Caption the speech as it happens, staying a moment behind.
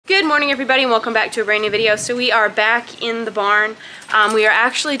morning everybody and welcome back to a brand new video. So we are back in the barn. We are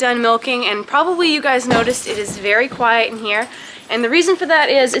actually done milking and probably you guys noticed it is very quiet in here. And the reason for that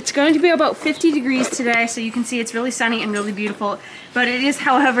is it's going to be about 50 degrees today, so you can see it's really sunny and really beautiful. But it is,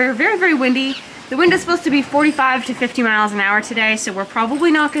 however, very, very windy. The wind is supposed to be 45 to 50 miles an hour today, so we're probably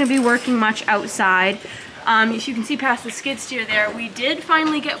not going to be working much outside. If you can see past the skid steer there, we did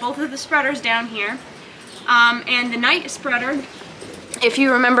finally get both of the spreaders down here. And the night spreader, if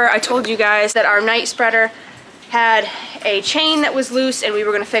you remember, I told you guys that our night spreader had a chain that was loose and we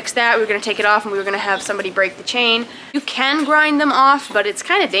were going to fix that. We were going to take it off and we were going to have somebody break the chain. You can grind them off, but it's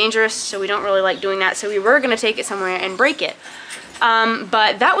kind of dangerous, so we don't really like doing that. So we were going to take it somewhere and break it.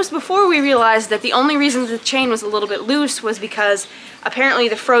 But that was before we realized that the only reason the chain was a little bit loose was because apparently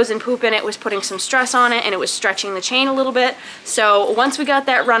the frozen poop in it was putting some stress on it and it was stretching the chain a little bit. So once we got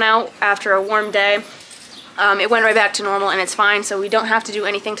that run out after a warm day, it went right back to normal and it's fine, so we don't have to do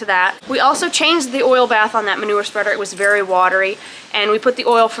anything to that. We also changed the oil bath on that manure spreader. It was very watery, and we put the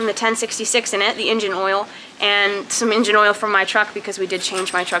oil from the 1066 in it, the engine oil, and some engine oil from my truck because we did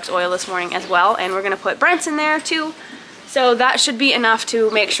change my truck's oil this morning as well, and we're going to put Brent's in there too. So that should be enough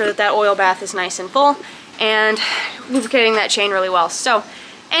to make sure that that oil bath is nice and full and lubricating that chain really well. So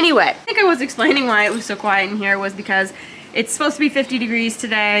anyway, I think I was explaining why it was so quiet in here was because it's supposed to be 50 degrees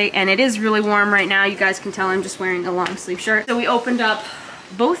today, and it is really warm right now. You guys can tell I'm just wearing a long sleeve shirt. So we opened up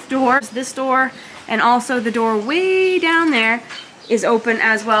both doors. This door and also the door way down there is open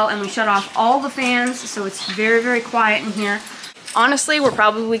as well, and we shut off all the fans, so it's very, very quiet in here. Honestly, we're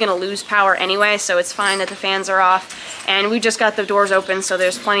probably going to lose power anyway, so it's fine that the fans are off. And we just got the doors open, so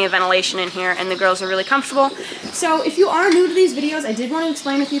there's plenty of ventilation in here, and the girls are really comfortable. So if you are new to these videos, I did want to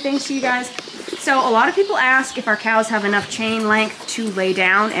explain a few things to you guys. So a lot of people ask if our cows have enough chain length to lay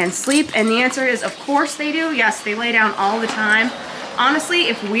down and sleep, and the answer is of course they do. Yes, they lay down all the time. Honestly,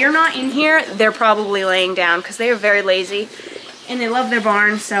 if we're not in here, they're probably laying down because they are very lazy and they love their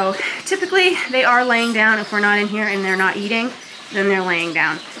barn. So typically they are laying down. If we're not in here and they're not eating, then they're laying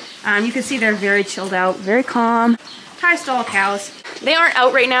down. You can see they're very chilled out, very calm. Tie stall cows. They aren't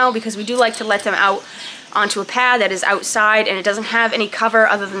out right now because we do like to let them out onto a pad that is outside and it doesn't have any cover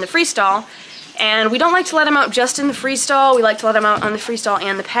other than the freestall. And we don't like to let them out just in the freestall. We like to let them out on the freestall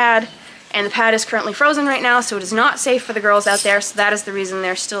and the pad. And the pad is currently frozen right now, so it is not safe for the girls out there, so that is the reason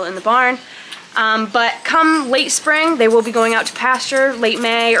they're still in the barn. But come late spring, they will be going out to pasture, late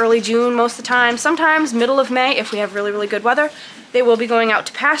May, early June most of the time. Sometimes middle of May if we have really, really good weather. They will be going out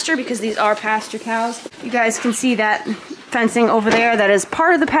to pasture because these are pasture cows. You guys can see that fencing over there. That is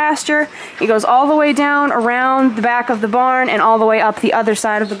part of the pasture. It goes all the way down around the back of the barn and all the way up the other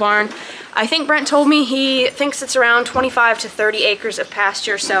side of the barn. I think Brent told me he thinks it's around 25 to 30 acres of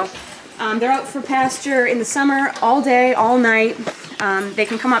pasture. So they're out for pasture in the summer all day, all night. They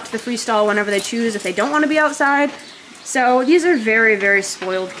can come up to the freestall whenever they choose if they don't want to be outside. So these are very, very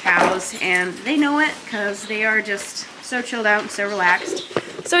spoiled cows, and they know it because they are just so chilled out and so relaxed.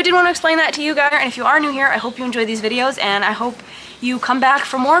 So I did want to explain that to you guys, and if you are new here, I hope you enjoy these videos, and I hope you come back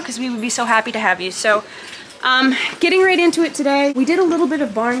for more because we would be so happy to have you. So getting right into it today, we did a little bit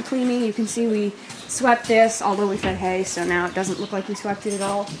of barn cleaning. You can see we swept this, although we fed hay, so now it doesn't look like we swept it at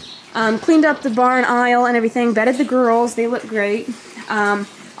all. Cleaned up the barn aisle and everything, bedded the girls, they look great.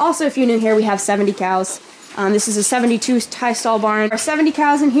 Also, if you're new here, we have 70 cows. This is a 72 tie stall barn. There are 70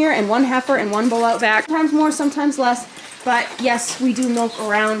 cows in here and one heifer and one bull out back. Sometimes more, sometimes less, but yes, we do milk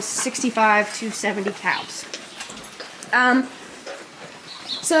around 65 to 70 cows.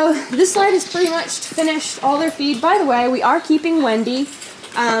 So this slide is pretty much finished all their feed. By the way, we are keeping Wendy.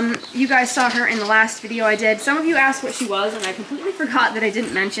 You guys saw her in the last video I did. Some of you asked what she was, and I completely forgot that I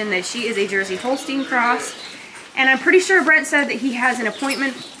didn't mention that she is a Jersey Holstein cross. And I'm pretty sure Brent said that he has an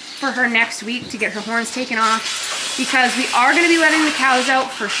appointment for her next week to get her horns taken off, because we are going to be letting the cows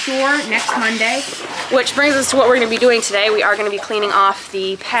out for sure next Monday. Which brings us to what we're going to be doing today. We are going to be cleaning off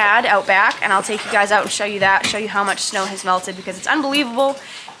the pad out back, and I'll take you guys out and show you that, show you how much snow has melted, because it's unbelievable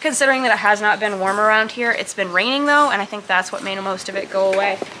considering that it has not been warm around here. It's been raining though, and I think that's what made most of it go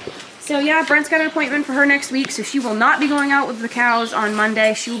away. So yeah, Brent's got an appointment for her next week, so she will not be going out with the cows on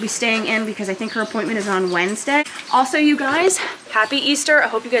Monday. She will be staying in because I think her appointment is on Wednesday. Also, you guys, happy Easter. I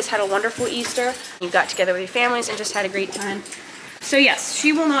hope you guys had a wonderful Easter. You got together with your families and just had a great time. So yes,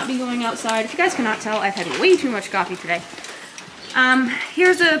 she will not be going outside. If you guys cannot tell, I've had way too much coffee today.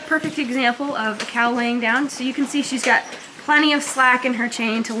 Here's a perfect example of a cow laying down. So you can see she's got plenty of slack in her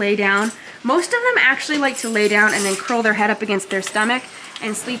chain to lay down. Most of them actually like to lay down and then curl their head up against their stomach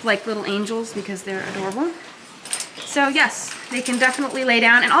and sleep like little angels because they're adorable. So yes, they can definitely lay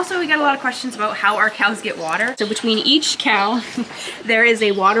down. And also we got a lot of questions about how our cows get water. So between each cow, there is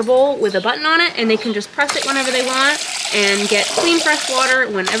a water bowl with a button on it, and they can just press it whenever they want and get clean, fresh water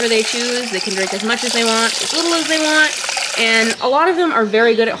whenever they choose. They can drink as much as they want, as little as they want. And a lot of them are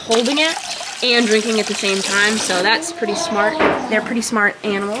very good at holding it and drinking at the same time, so that's pretty smart. They're pretty smart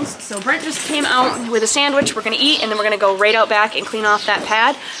animals. So Brent just came out with a sandwich we're gonna eat, and then we're gonna go right out back and clean off that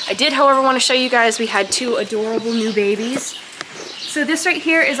pad. I did, however, want to show you guys we had 2 adorable new babies. So this right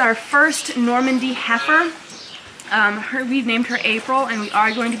here is our first Normandy heifer. We've named her April, and we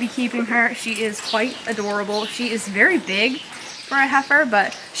are going to be keeping her. She is quite adorable. She is very big for a heifer,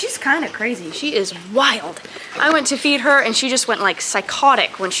 but she's kind of crazy. She is wild. I went to feed her and she just went like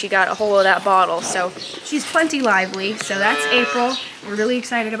psychotic when she got a hold of that bottle. So she's plenty lively. So that's April. We're really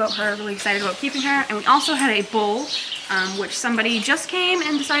excited about her, really excited about keeping her. And we also had a bull, which somebody just came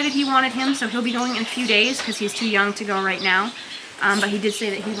and decided he wanted him. So he'll be going in a few days because he's too young to go right now. But he did say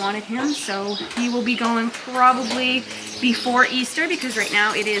that he wanted him. So he will be going probably before Easter because right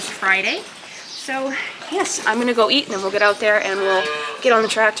now it is Friday. So yes, I'm gonna go eat and then we'll get out there and we'll get on the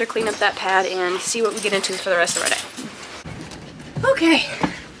tractor, clean up that pad, and see what we get into for the rest of our day. Okay,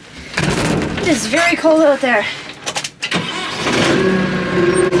 it is very cold out there.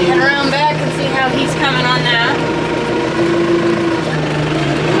 Head around back and see how he's coming on that.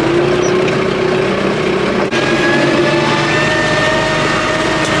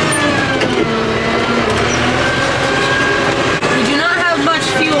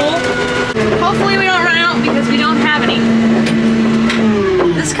 Hopefully we don't run out because we don't have any.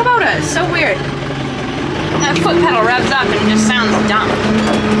 This Kubota is so weird. That foot pedal revs up and it just sounds dumb.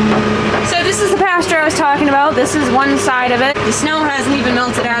 So this is the pasture I was talking about. This is one side of it. The snow hasn't even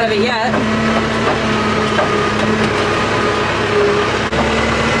melted out of it yet.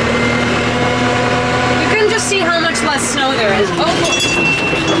 You can just see how much less snow there is. Oh,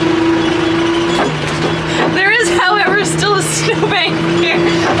 there is, however, still a snowbank here.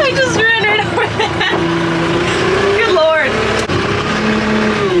 I just ran right over that. Good lord.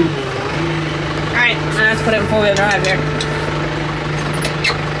 Alright, I have to put it in 4-wheel drive here.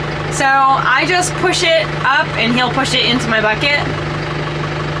 So I just push it up and he'll push it into my bucket.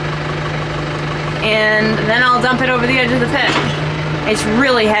 And then I'll dump it over the edge of the pit. It's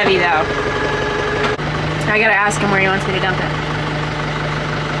really heavy though. I gotta ask him where he wants me to dump it.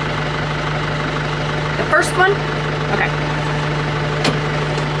 The first one? Okay.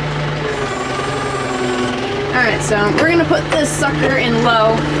 Alright, so we're gonna put this sucker in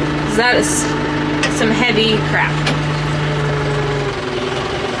low, because that is some heavy crap.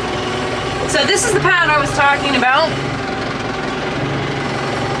 So this is the pad I was talking about.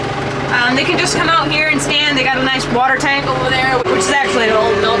 They can just come out here and stand. They got a nice water tank over there, which is actually an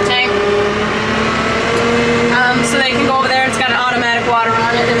old milk tank. So they can go over there. It's got an automatic water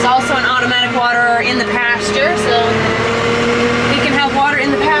on it. There's also an automatic water in the pasture, so they can have water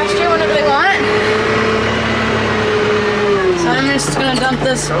in the pasture whenever they want. So I'm just gonna dump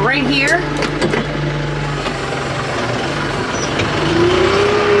this right here.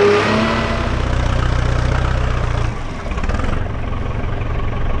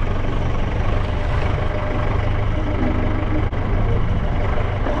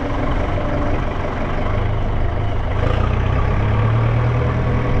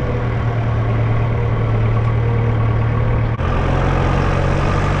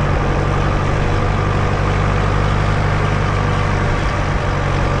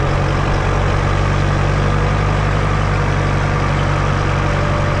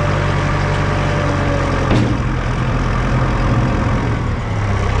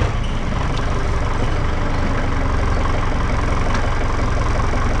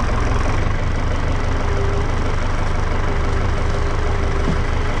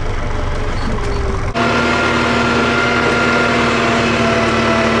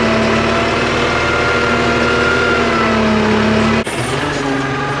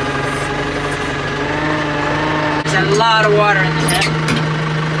 A lot of water in the pit.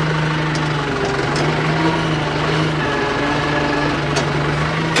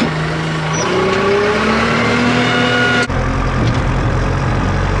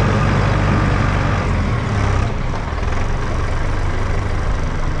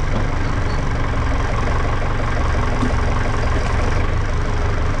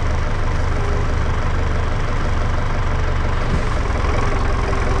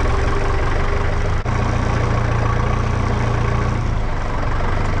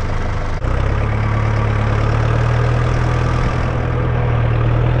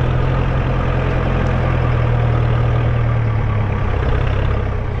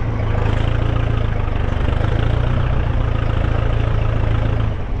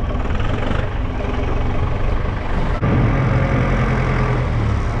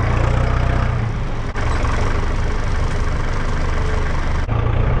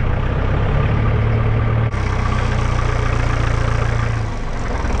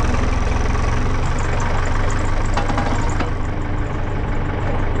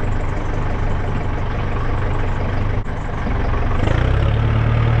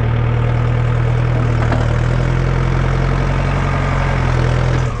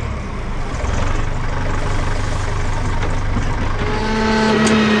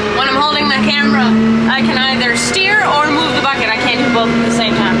 both at the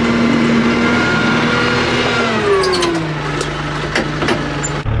same time.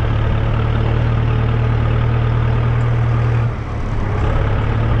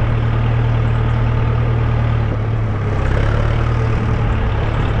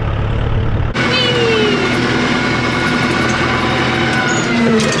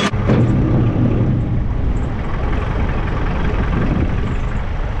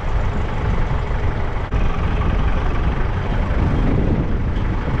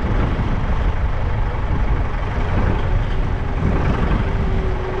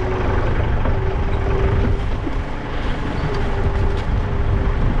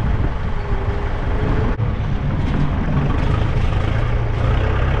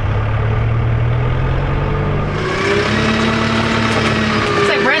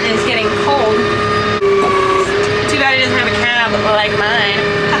 Like mine.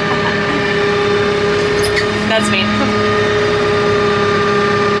 That's me.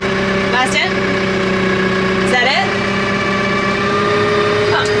 Last in? Is that it?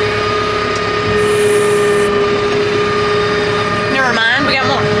 Huh. Never mind, we got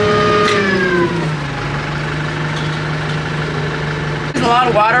more. There's a lot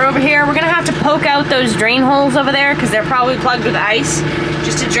of water over here. We're gonna have to poke out those drain holes over there because they're probably plugged with ice,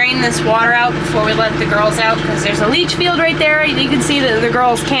 just to drain this water out before we let the girls out, because there's a leach field right there. You can see that the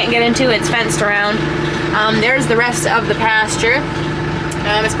girls can't get into. It's fenced around. There's the rest of the pasture.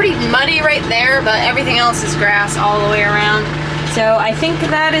 It's pretty muddy right there, but everything else is grass all the way around. So I think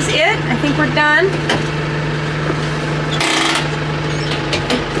that is it. I think we're done. Is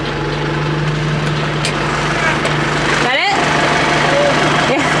that it?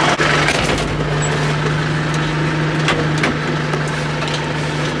 Yeah.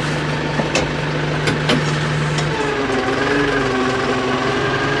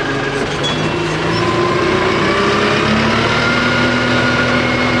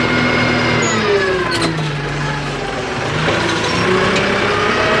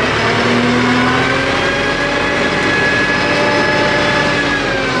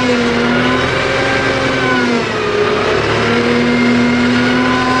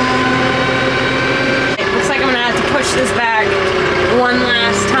 This back one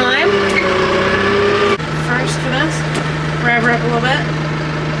last time. First for this, rev her up a little bit.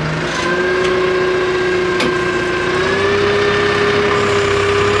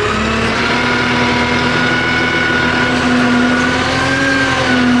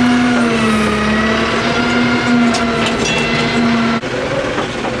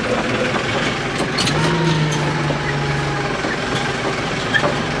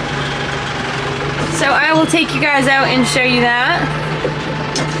 So I will take you guys out and show you that.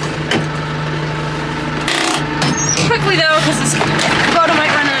 Quickly though, because this photo might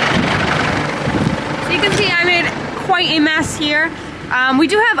run out. So you can see I made quite a mess here. We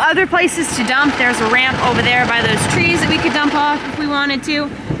do have other places to dump. There's a ramp over there by those trees that we could dump off if we wanted to.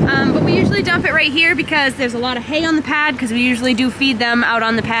 But we usually dump it right here because there's a lot of hay on the pad, because we usually do feed them out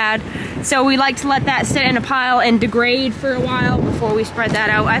on the pad. So we like to let that sit in a pile and degrade for a while before we spread that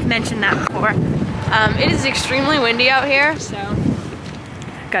out. I've mentioned that before. It is extremely windy out here, so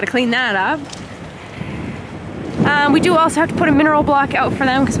gotta clean that up. We do also have to put a mineral block out for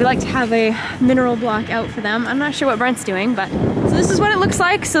them because we like to have a mineral block out for them. I'm not sure what Brent's doing, but so this is what it looks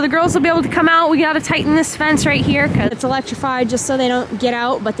like. So the girls will be able to come out. We gotta tighten this fence right here because it's electrified just so they don't get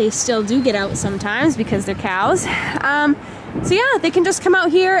out, but they still do get out sometimes because they're cows. So yeah, they can just come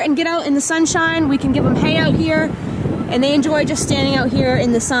out here and get out in the sunshine. We can give them hay out here, and they enjoy just standing out here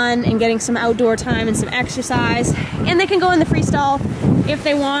in the sun and getting some outdoor time and some exercise. And they can go in the free stall if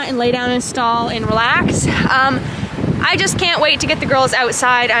they want and lay down in a stall and relax. I just can't wait to get the girls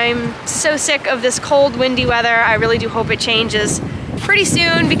outside. I'm so sick of this cold, windy weather. I really do hope it changes pretty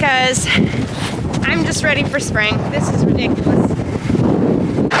soon because I'm just ready for spring. This is ridiculous.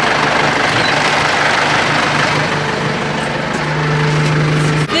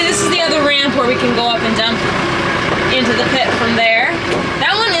 This is the other ramp where we can go up and dump into the pit from there.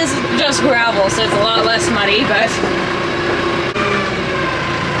 That one is just gravel, so it's a lot less muddy, but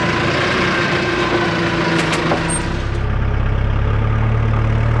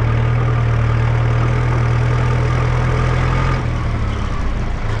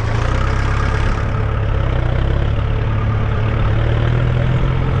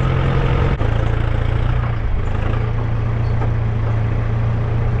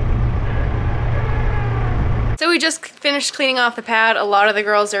so we just finished cleaning off the pad. A lot of the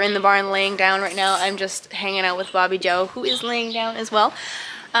girls are in the barn laying down right now. I'm just hanging out with Bobby Joe, who is laying down as well.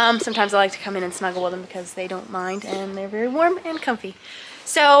 Sometimes I like to come in and snuggle with them because they don't mind and they're very warm and comfy.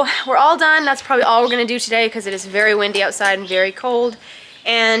 So we're all done. That's probably all we're gonna do today because it is very windy outside and very cold.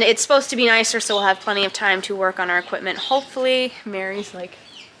 And it's supposed to be nicer, so we'll have plenty of time to work on our equipment. Hopefully, Mary's like,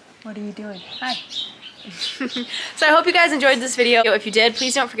 what are you doing? Hi. So I hope you guys enjoyed this video. If you did,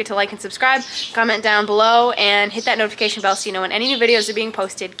 please don't forget to like and subscribe, comment down below, and hit that notification bell so you know when any new videos are being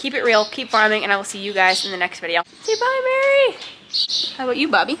posted. Keep it real, keep farming, and I will see you guys in the next video. Say bye, Mary. How about you,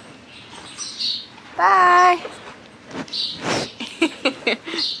 Bobby? Bye.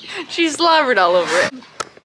 She slobbered all over it.